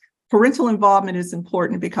Parental involvement is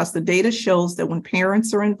important because the data shows that when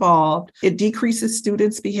parents are involved, it decreases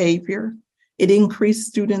students' behavior, it increases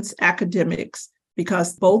students' academics,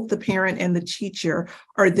 because both the parent and the teacher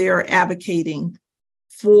are there advocating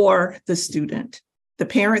for the student. The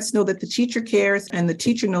parents know that the teacher cares, and the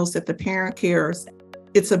teacher knows that the parent cares.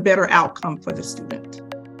 It's a better outcome for the student.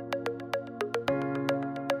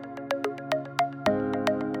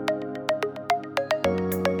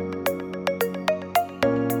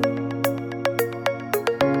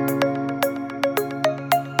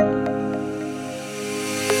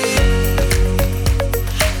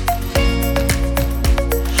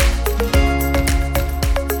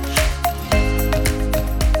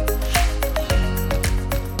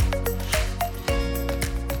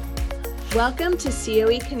 Welcome to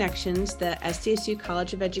COE Connections, the SDSU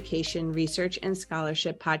College of Education Research and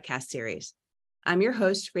Scholarship podcast series. I'm your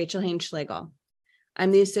host, Rachel Haynes-Schlegel.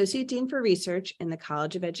 I'm the Associate Dean for Research in the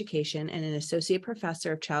College of Education and an Associate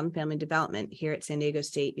Professor of Child and Family Development here at San Diego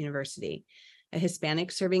State University, a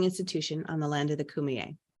Hispanic serving institution on the land of the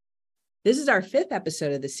Kumeyaay. This is our fifth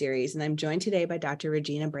episode of the series, and I'm joined today by Dr.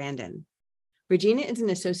 Regina Brandon. Regina is an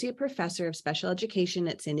associate professor of special education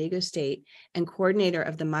at San Diego State and coordinator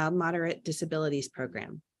of the Mild Moderate Disabilities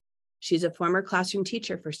program. She's a former classroom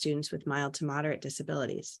teacher for students with mild to moderate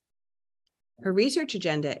disabilities. Her research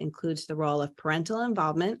agenda includes the role of parental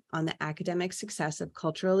involvement on the academic success of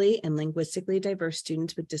culturally and linguistically diverse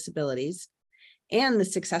students with disabilities, and the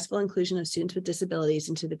successful inclusion of students with disabilities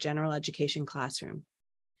into the general education classroom.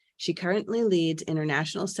 She currently leads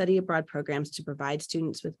international study abroad programs to provide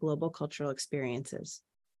students with global cultural experiences.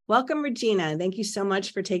 Welcome, Regina. Thank you so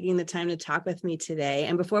much for taking the time to talk with me today.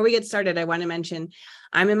 And before we get started, I want to mention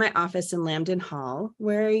I'm in my office in Lambton Hall.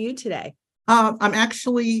 Where are you today? I'm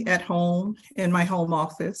actually at home in my home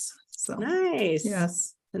office. So nice.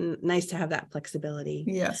 Yes. And nice to have that flexibility.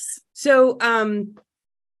 Yes. So,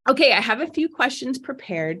 okay, I have a few questions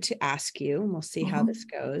prepared to ask you, and we'll see how this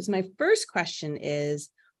goes. My first question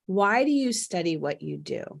is, why do you study what you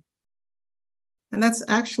do? And that's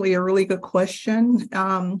actually a really good question.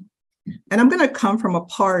 And I'm going to come from a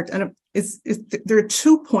part, and there are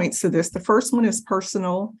 2 points to this. The first one is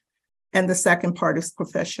personal, and the second part is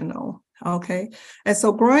professional. Okay. And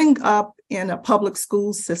so growing up in a public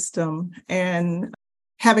school system and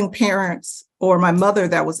having parents or my mother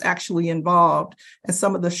that was actually involved in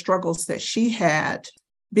some of the struggles that she had,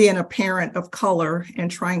 being a parent of color and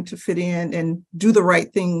trying to fit in and do the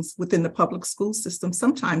right things within the public school system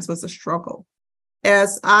sometimes was a struggle.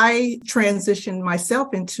 As I transitioned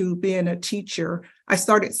myself into being a teacher, I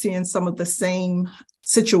started seeing some of the same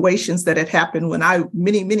situations that had happened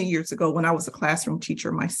many years ago when I was a classroom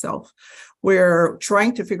teacher myself, where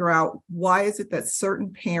trying to figure out why is it that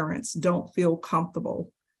certain parents don't feel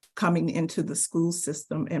comfortable coming into the school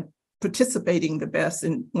system and participating the best.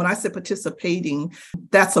 And when I say participating,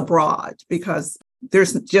 that's abroad, because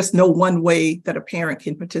there's just no one way that a parent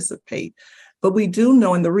can participate. But we do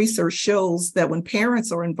know, and the research shows, that when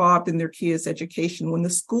parents are involved in their kids' education, when the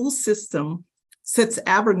school system sets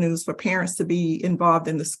avenues for parents to be involved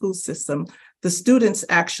in the school system, the students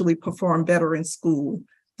actually perform better in school.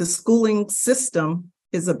 The schooling system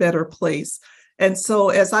is a better place. And so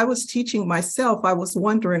as I was teaching myself, I was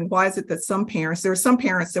wondering, why is it that there are some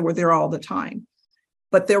parents that were there all the time,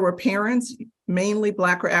 but there were parents, mainly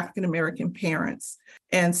Black or African-American parents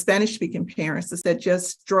and Spanish-speaking parents, that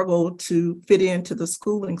just struggled to fit into the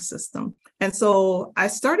schooling system. And so I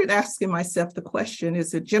started asking myself the question,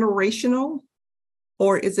 is it generational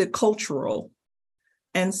or is it cultural?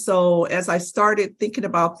 And so as I started thinking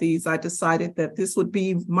about these, I decided that this would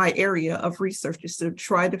be my area of research, is to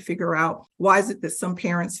try to figure out, why is it that some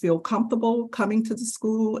parents feel comfortable coming to the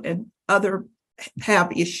school and other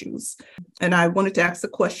have issues? And I wanted to ask the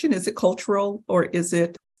question, is it cultural or is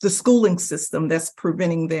it the schooling system that's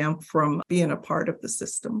preventing them from being a part of the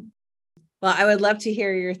system? Well, I would love to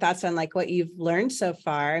hear your thoughts on what you've learned so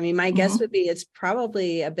far. I mean, my guess would be it's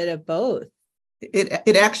probably a bit of both.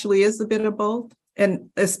 It actually is a bit of both. And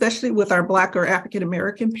especially with our Black or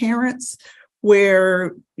African-American parents,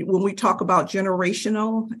 where when we talk about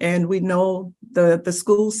generational, and we know the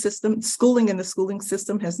schooling in the schooling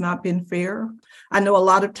system has not been fair. I know a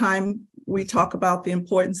lot of time we talk about the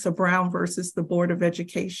importance of Brown versus the Board of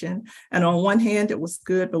Education. And on one hand, it was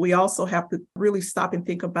good, but we also have to really stop and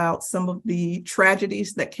think about some of the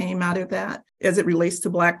tragedies that came out of that as it relates to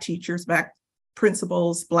Black teachers, Black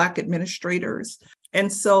principals, Black administrators.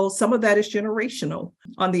 And so some of that is generational.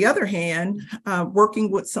 On the other hand, working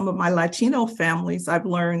with some of my Latino families, I've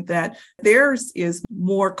learned that theirs is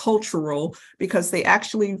more cultural, because they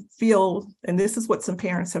actually feel, and this is what some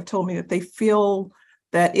parents have told me, that they feel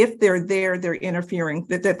that if they're there, they're interfering,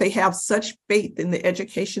 that they have such faith in the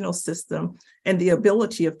educational system and the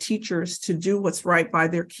ability of teachers to do what's right by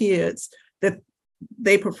their kids, that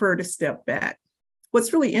they prefer to step back.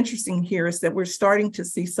 What's really interesting here is that we're starting to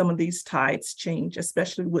see some of these tides change,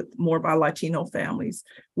 especially with more by Latino families,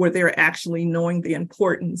 where they're actually knowing the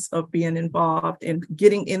importance of being involved and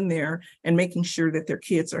getting in there and making sure that their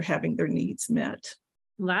kids are having their needs met.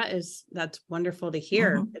 That's wonderful to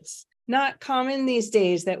hear. Mm-hmm. It's not common these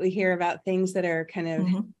days that we hear about things that are kind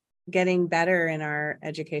of getting better in our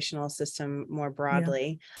educational system more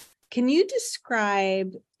broadly. Yeah. Can you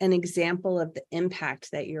describe an example of the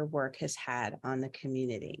impact that your work has had on the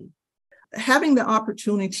community? Having the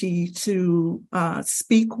opportunity to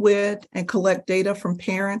speak with and collect data from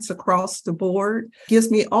parents across the board gives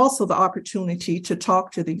me also the opportunity to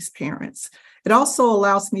talk to these parents. It also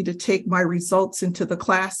allows me to take my results into the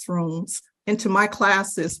classrooms, into my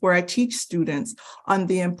classes where I teach students on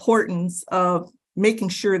the importance of making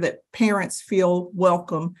sure that parents feel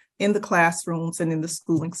welcome in the classrooms and in the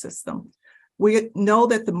schooling system. We know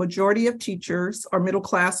that the majority of teachers are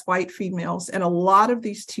middle-class white females, and a lot of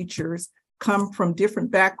these teachers come from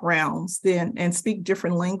different backgrounds and speak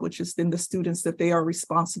different languages than the students that they are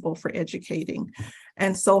responsible for educating.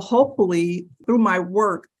 And so hopefully through my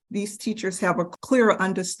work, these teachers have a clearer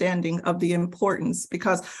understanding of the importance,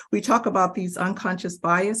 because we talk about these unconscious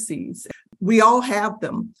biases. We all have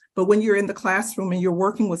them, but when you're in the classroom and you're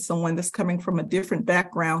working with someone that's coming from a different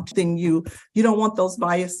background than you don't want those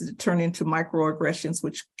biases to turn into microaggressions,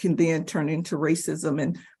 which can then turn into racism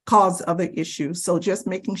and cause other issues. So just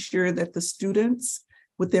making sure that the students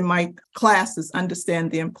within my classes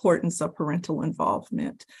understand the importance of parental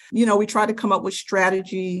involvement. We try to come up with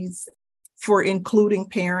strategies for including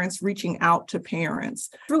parents, reaching out to parents.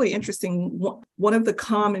 It's really interesting. One of the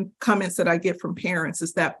common comments that I get from parents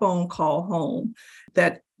is that phone call home,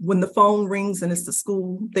 that when the phone rings and it's the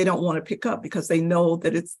school, they don't want to pick up because they know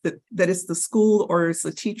that it's the school or it's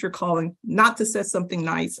the teacher calling not to say something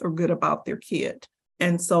nice or good about their kid.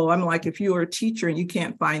 And so I'm like, if you are a teacher and you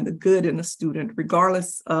can't find the good in a student,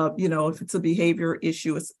 regardless of, if it's a behavior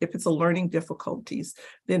issue, if it's a learning difficulties,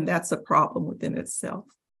 then that's a problem within itself.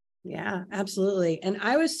 Yeah, absolutely. And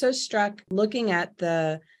I was so struck looking at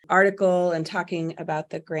the article and talking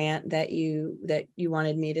about the grant that you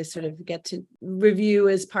wanted me to sort of get to review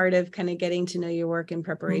as part of kind of getting to know your work in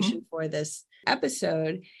preparation for this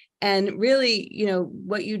episode. And really,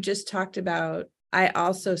 what you just talked about, I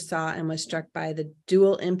also saw and was struck by the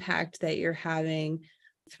dual impact that you're having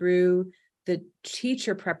through the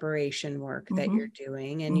teacher preparation work that you're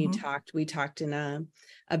doing. And we talked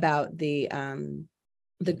about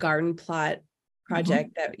the garden plot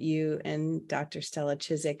project that you and Dr. Stella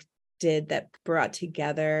Chizik did that brought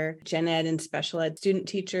together gen ed and special ed student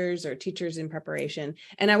teachers or teachers in preparation.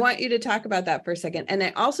 And I want you to talk about that for a second. And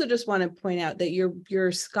I also just want to point out that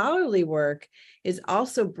your scholarly work is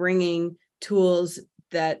also bringing tools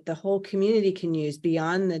that the whole community can use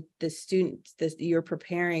beyond the students that you're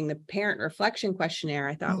preparing. The parent reflection questionnaire,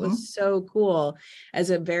 I thought was so cool as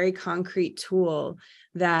a very concrete tool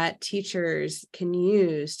that teachers can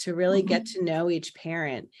use to really get to know each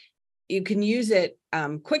parent. You can use it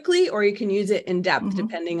quickly, or you can use it in depth,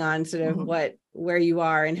 depending on sort of where you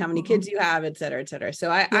are and how many kids you have, et cetera, et cetera.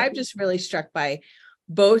 So I'm just really struck by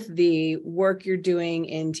both the work you're doing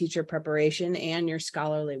in teacher preparation and your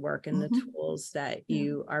scholarly work and the tools that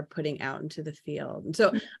you are putting out into the field. And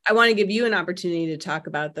so I want to give you an opportunity to talk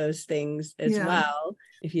about those things as well,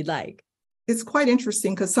 if you'd like. It's quite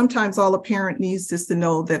interesting because sometimes all a parent needs is to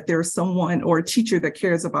know that there's someone or a teacher that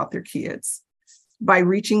cares about their kids. By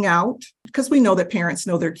reaching out, because we know that parents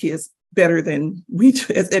know their kids better than we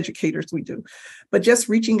do as educators, we do. But just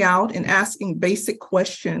reaching out and asking basic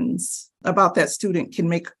questions about that student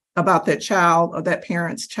about that child or that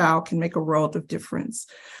parent's child can make a world of difference.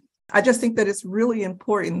 I just think that it's really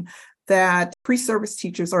important that pre-service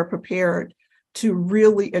teachers are prepared to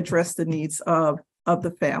really address the needs of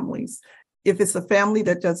the families. If it's a family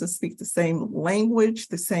that doesn't speak the same language,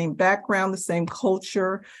 the same background, the same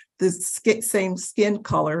culture, the same skin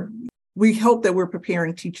color, we hope that we're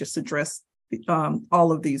preparing teachers to address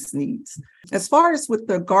all of these needs. As far as with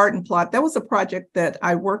the garden plot, that was a project that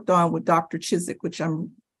I worked on with Dr. Chizik, which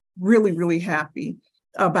I'm really, really happy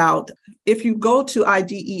about. If you go to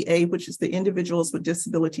IDEA, which is the Individuals with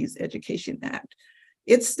Disabilities Education Act,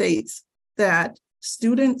 it states that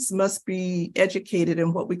students must be educated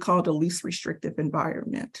in what we call the least restrictive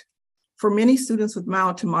environment. For many students with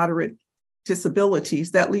mild to moderate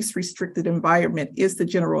disabilities, that least restricted environment is the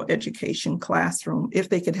general education classroom if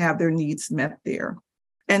they can have their needs met there.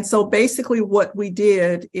 And so basically what we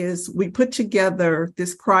did is we put together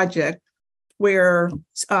this project where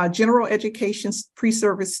general education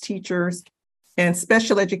pre-service teachers and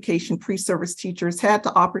special education pre-service teachers had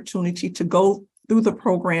the opportunity to go through the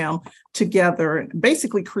program together,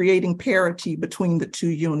 basically creating parity between the two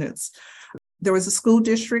units. There was a school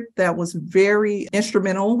district that was very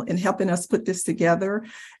instrumental in helping us put this together.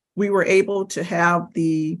 We were able to have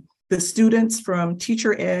the students from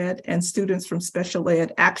teacher ed and students from special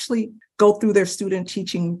ed actually go through their student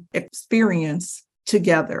teaching experience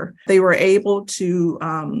together. They were able to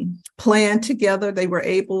plan together. They were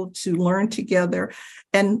able to learn together.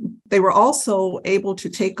 And they were also able to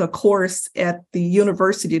take a course at the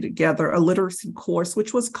university together, a literacy course,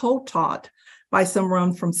 which was co-taught by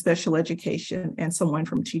someone from special education and someone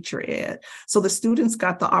from teacher ed. So the students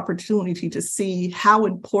got the opportunity to see how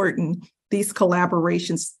important these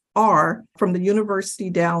collaborations are from the university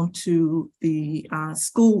down to the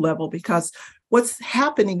school level, because what's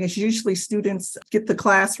happening is usually students get the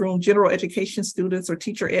classroom, general education students or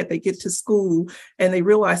teacher ed, they get to school and they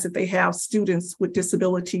realize that they have students with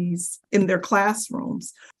disabilities in their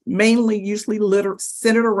classrooms, mainly usually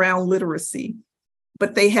centered around literacy.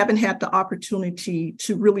 But they haven't had the opportunity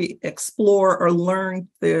to really explore or learn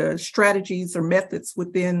the strategies or methods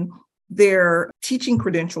within their teaching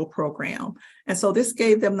credential program. And so this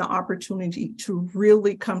gave them the opportunity to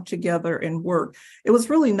really come together and work. It was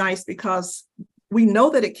really nice because we know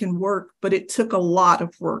that it can work, but it took a lot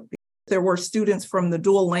of work. There were students from the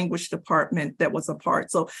dual language department that was a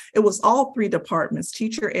part. So it was all three departments,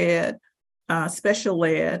 teacher ed, special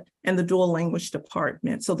ed, and the dual language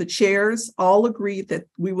department. So the chairs all agreed that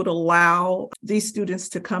we would allow these students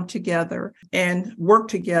to come together and work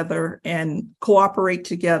together and cooperate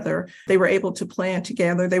together. They were able to plan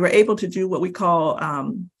together. They were able to do what we call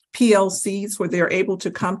PLCs, where they're able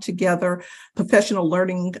to come together, professional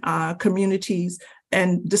learning communities,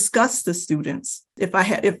 and discuss the students. If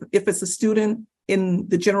it's a student in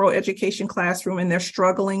the general education classroom and they're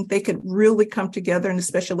struggling, they could really come together and the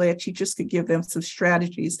special ed teachers could give them some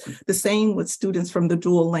strategies. The same with students from the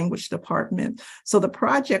dual language department. So the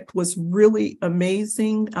project was really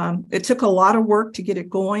amazing. It took a lot of work to get it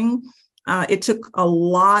going. It took a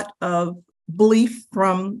lot of belief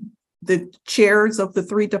from the chairs of the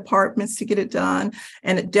three departments to get it done.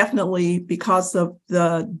 And it definitely, because of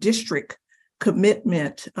the district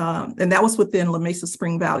commitment, and that was within La Mesa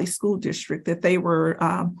Spring Valley School District, that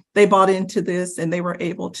they bought into this and they were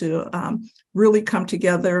able to really come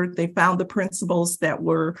together. They found the principals that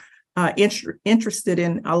were interested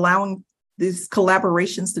in allowing these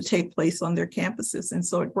collaborations to take place on their campuses. And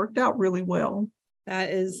so it worked out really well.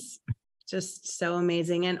 That is just so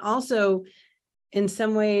amazing. And also, in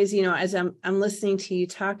some ways, as I'm listening to you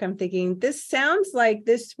talk, I'm thinking, this sounds like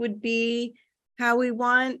this would be how we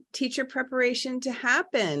want teacher preparation to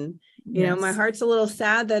happen. Yes. My heart's a little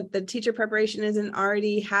sad that the teacher preparation isn't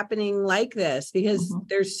already happening like this, because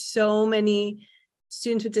there's so many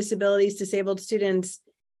students with disabilities, disabled students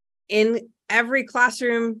in every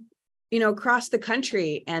classroom, across the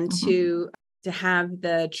country. And to have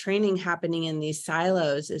the training happening in these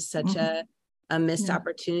silos is such a missed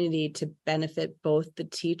opportunity to benefit both the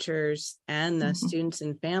teachers and the students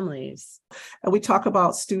and families. We talk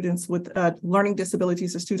about students with learning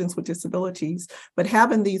disabilities or students with disabilities, but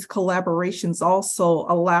having these collaborations also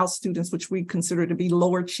allow students, which we consider to be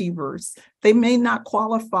low achievers, they may not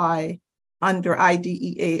qualify under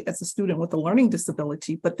IDEA as a student with a learning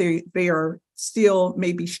disability, but they are still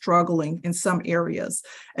maybe struggling in some areas.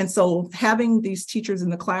 And so having these teachers in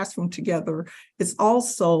the classroom together is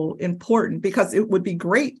also important, because it would be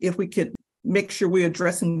great if we could make sure we're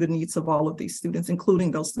addressing the needs of all of these students, including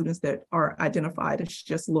those students that are identified as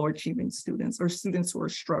just low achieving students or students who are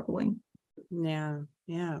struggling. Yeah.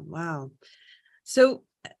 Wow. So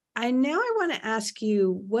I want to ask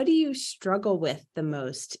you, what do you struggle with the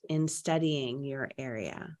most in studying your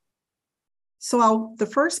area? So the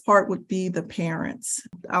first part would be the parents.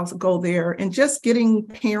 I'll go there, and just getting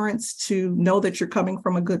parents to know that you're coming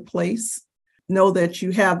from a good place, know that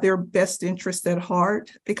you have their best interest at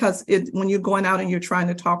heart, because when you're going out and you're trying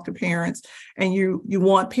to talk to parents and you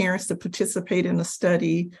want parents to participate in the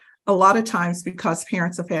study, a lot of times, because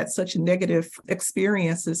parents have had such negative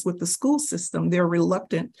experiences with the school system, they're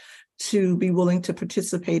reluctant to be willing to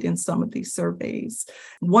participate in some of these surveys.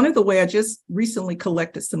 One of the ways, I just recently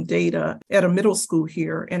collected some data at a middle school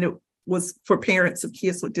here, and it was for parents of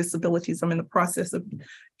kids with disabilities. I'm in the process of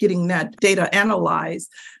getting that data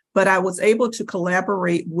analyzed, but I was able to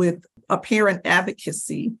collaborate with a parent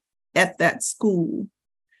advocacy at that school.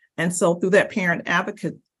 And so through that parent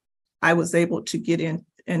advocate, I was able to get in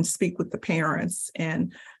and speak with the parents.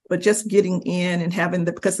 But just getting in and having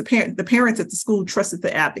because the parents at the school trusted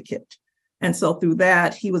the advocate. And so through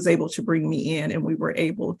that, he was able to bring me in, and we were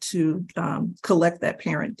able to collect that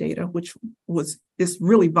parent data, which is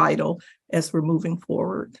really vital as we're moving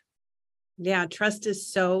forward. Yeah, trust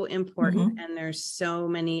is so important. And there's so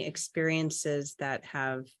many experiences that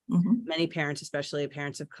have many parents, especially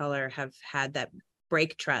parents of color, have had that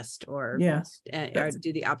break trust or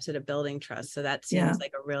do the opposite of building trust. So that seems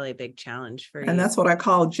like a really big challenge for you. And that's what I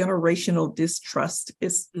call generational distrust.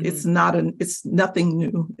 It's nothing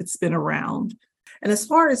new. It's been around. And as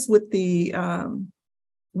far as with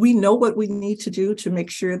we know what we need to do to make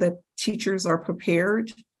sure that teachers are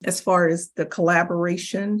prepared. As far as the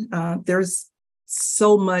collaboration, there's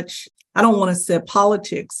so much, I don't want to say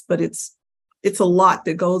politics, but it's a lot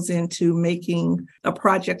that goes into making a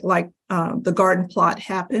project like the garden plot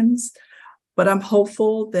happens. But I'm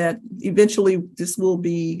hopeful that eventually this will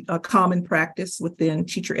be a common practice within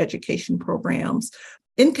teacher education programs.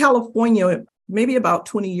 In California, maybe about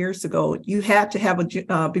 20 years ago, you had to have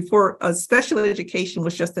before a special education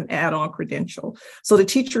was just an add-on credential. So the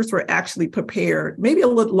teachers were actually prepared, maybe a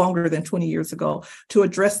little longer than 20 years ago, to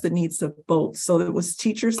address the needs of both. So it was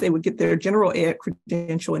teachers, they would get their general ed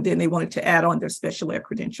credential, and then they wanted to add on their special ed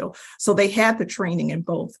credential. So they had the training in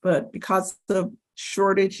both, but because of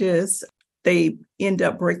shortages, they end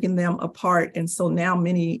up breaking them apart. And so now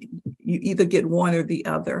you either get one or the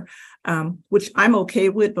other, which I'm okay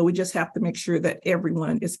with, but we just have to make sure that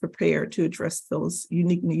everyone is prepared to address those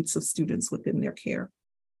unique needs of students within their care.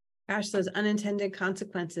 Gosh, those unintended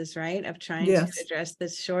consequences, right, of trying to address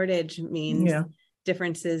this shortage means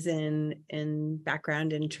differences in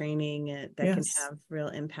background and training that can have real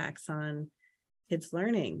impacts on kids'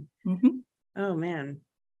 learning. Oh, man.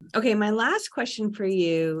 Okay, my last question for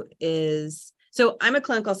you is, so I'm a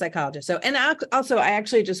clinical psychologist. So, and I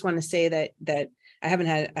actually just want to say that I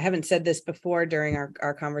haven't said this before during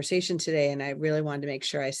our conversation today, and I really wanted to make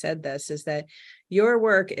sure I said this, is that your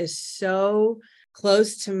work is so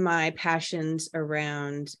close to my passions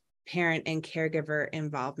around parent and caregiver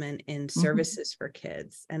involvement in services for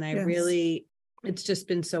kids. And it's just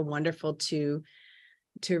been so wonderful to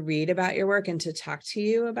read about your work and to talk to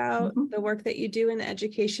you about the work that you do in the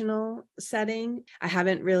educational setting. I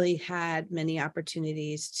haven't really had many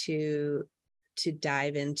opportunities to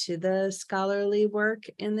dive into the scholarly work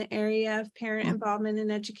in the area of parent involvement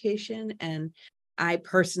in education. And I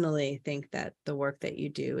personally think that the work that you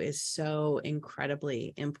do is so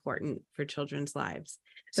incredibly important for children's lives.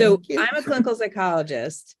 So I'm a clinical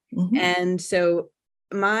psychologist. And so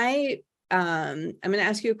I'm going to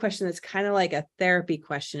ask you a question that's kind of like a therapy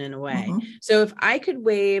question in a way. So if I could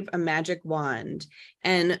wave a magic wand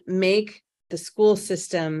and make the school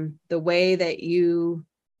system the way that you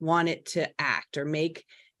want it to act, or make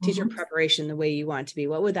teacher preparation the way you want it to be,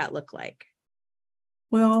 what would that look like?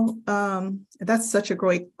 Well, that's such a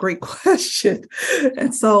great question.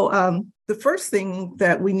 And so the first thing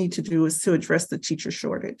that we need to do is to address the teacher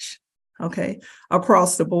shortage. Okay,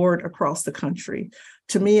 across the board, across the country.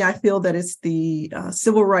 To me, I feel that it's the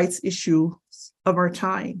civil rights issue of our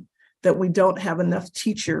time, that we don't have enough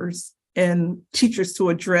teachers to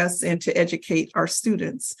address and to educate our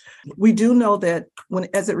students. We do know that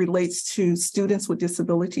as it relates to students with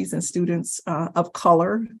disabilities and students of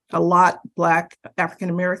color, a lot Black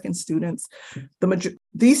African-American students,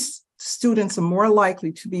 these students are more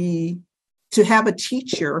likely to have a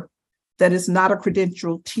teacher that is not a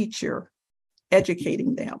credentialed teacher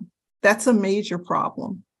educating them. That's a major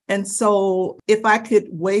problem. And so if I could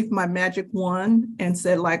wave my magic wand and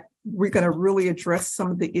say, like, we're going to really address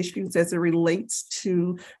some of the issues as it relates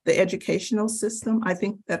to the educational system, I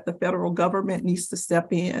think that the federal government needs to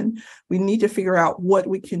step in. We need to figure out what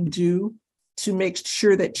we can do to make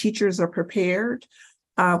sure that teachers are prepared.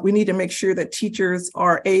 We need to make sure that teachers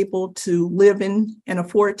are able to live in and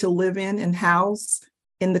afford to live in and house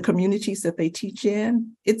in the communities that they teach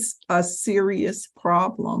in. It's a serious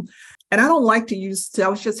problem. And I don't like to I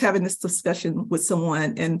was just having this discussion with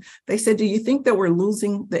someone, and they said, do you think that we're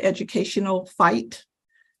losing the educational fight?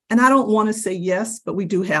 And I don't want to say yes, but we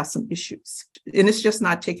do have some issues. And it's just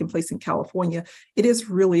not taking place in California. It is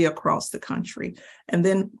really across the country. And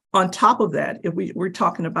then on top of that, if we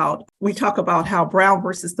talk about how Brown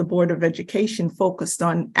versus the Board of Education focused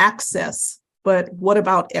on access, but what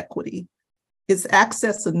about equity? Is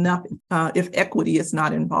access enough if equity is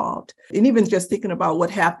not involved? And even just thinking about what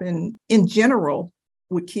happened in general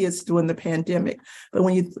with kids during the pandemic. But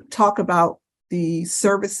when you talk about the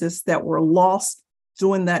services that were lost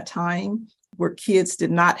during that time, where kids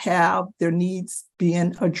did not have their needs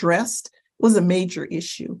being addressed, was a major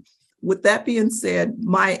issue. with that being said,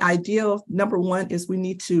 my ideal number one is we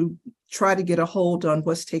need to try to get a hold on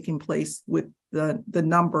what's taking place with the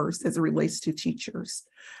numbers as it relates to teachers,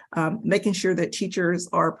 making sure that teachers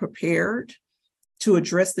are prepared to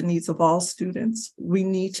address the needs of all students. We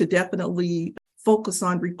need to definitely focus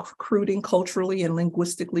on recruiting culturally and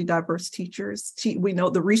linguistically diverse teachers. We know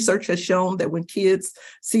the research has shown that when kids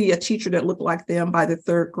see a teacher that look like them by the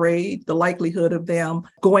third grade, the likelihood of them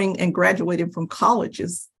going and graduating from college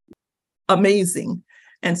is amazing.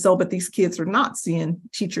 And so, but these kids are not seeing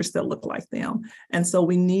teachers that look like them. And so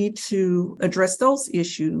we need to address those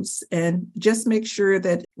issues and just make sure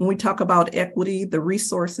that when we talk about equity, the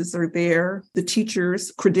resources are there, the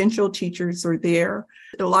teachers, credentialed teachers are there.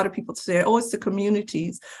 A lot of people say, oh, it's the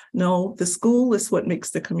communities. No, the school is what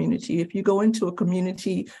makes the community. If you go into a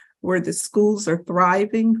community where the schools are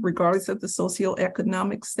thriving, regardless of the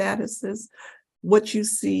socioeconomic statuses, what you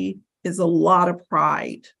see is a lot of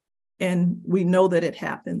pride. And we know that it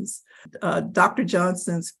happens. Dr.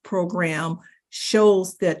 Johnson's program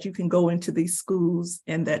shows that you can go into these schools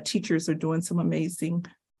and that teachers are doing some amazing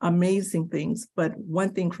things. But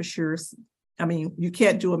one thing for sure is, you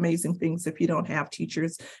can't do amazing things if you don't have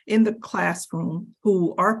teachers in the classroom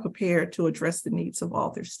who are prepared to address the needs of all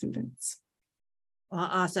their students. Well,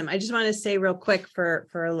 awesome. I just want to say real quick for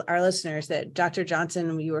our listeners that Dr.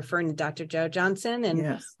 Johnson, you were referring to Dr. Joe Johnson, and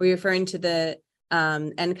yes. we're referring to the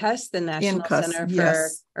NCUS, the National Center for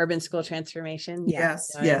Urban School Transformation.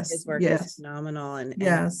 Yes, his work is phenomenal, and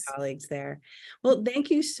his colleagues there. Well,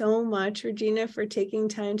 thank you so much, Regina, for taking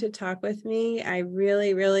time to talk with me. I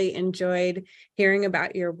really, really enjoyed hearing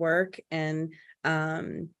about your work and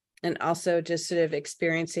also just sort of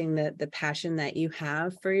experiencing the passion that you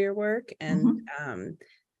have for your work and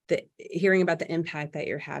hearing about the impact that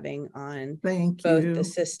you're having on both the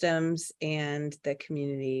systems and the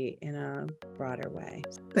community in a broader way.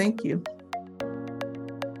 Thank you.